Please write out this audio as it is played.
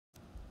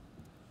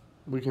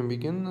We can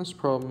begin this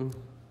problem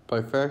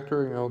by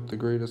factoring out the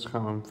greatest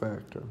common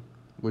factor,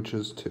 which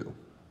is 2.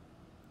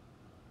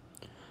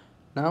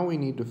 Now we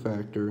need to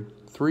factor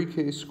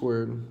 3k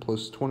squared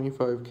plus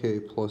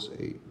 25k plus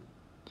 8.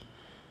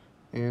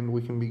 And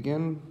we can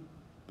begin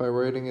by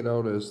writing it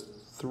out as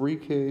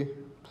 3k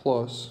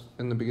plus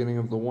in the beginning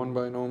of the one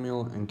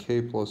binomial and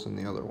k plus in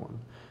the other one.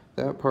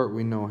 That part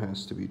we know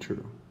has to be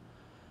true.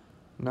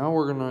 Now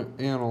we're going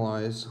to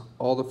analyze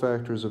all the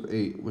factors of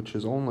 8, which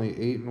is only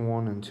 8 and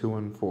 1 and 2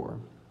 and 4.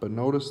 But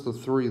notice the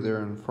 3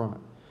 there in front.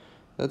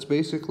 That's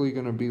basically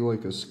going to be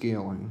like a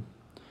scaling.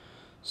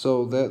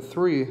 So that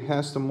 3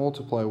 has to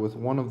multiply with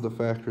one of the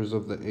factors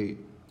of the 8.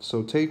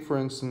 So take, for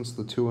instance,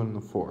 the 2 and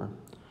the 4.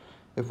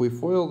 If we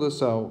FOIL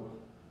this out,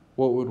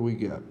 what would we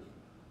get?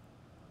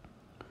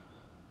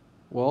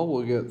 Well,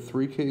 we'll get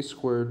 3k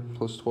squared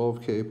plus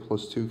 12k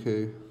plus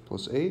 2k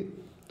plus 8.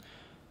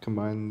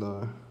 Combine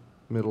the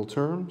middle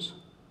terms.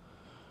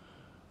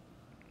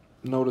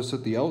 Notice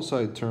that the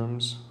outside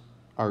terms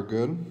are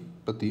good,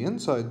 but the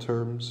inside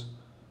terms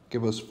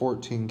give us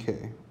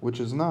 14k, which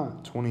is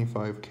not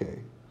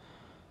 25k.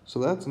 So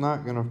that's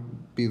not going to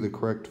be the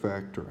correct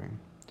factoring.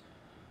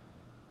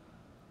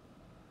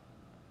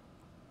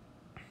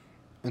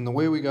 And the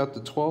way we got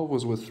the 12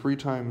 was with 3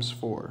 times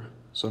 4.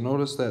 So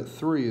notice that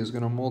 3 is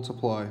going to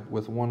multiply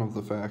with one of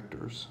the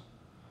factors.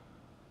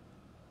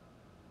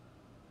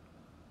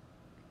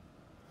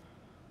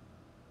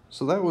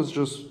 So that was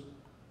just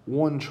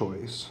one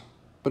choice.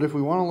 But if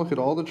we want to look at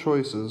all the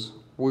choices,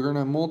 we're going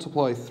to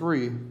multiply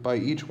 3 by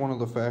each one of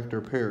the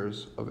factor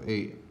pairs of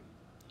 8.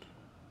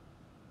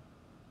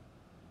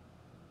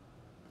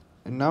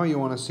 And now you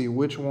want to see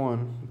which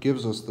one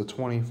gives us the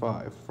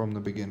 25 from the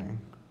beginning.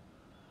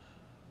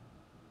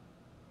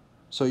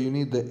 So you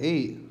need the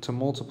 8 to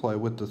multiply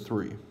with the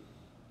 3.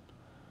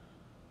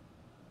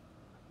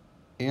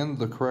 And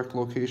the correct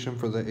location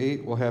for the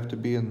 8 will have to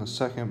be in the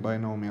second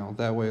binomial.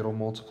 That way it'll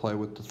multiply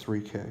with the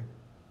 3k.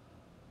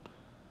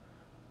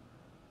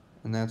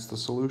 And that's the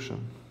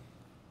solution.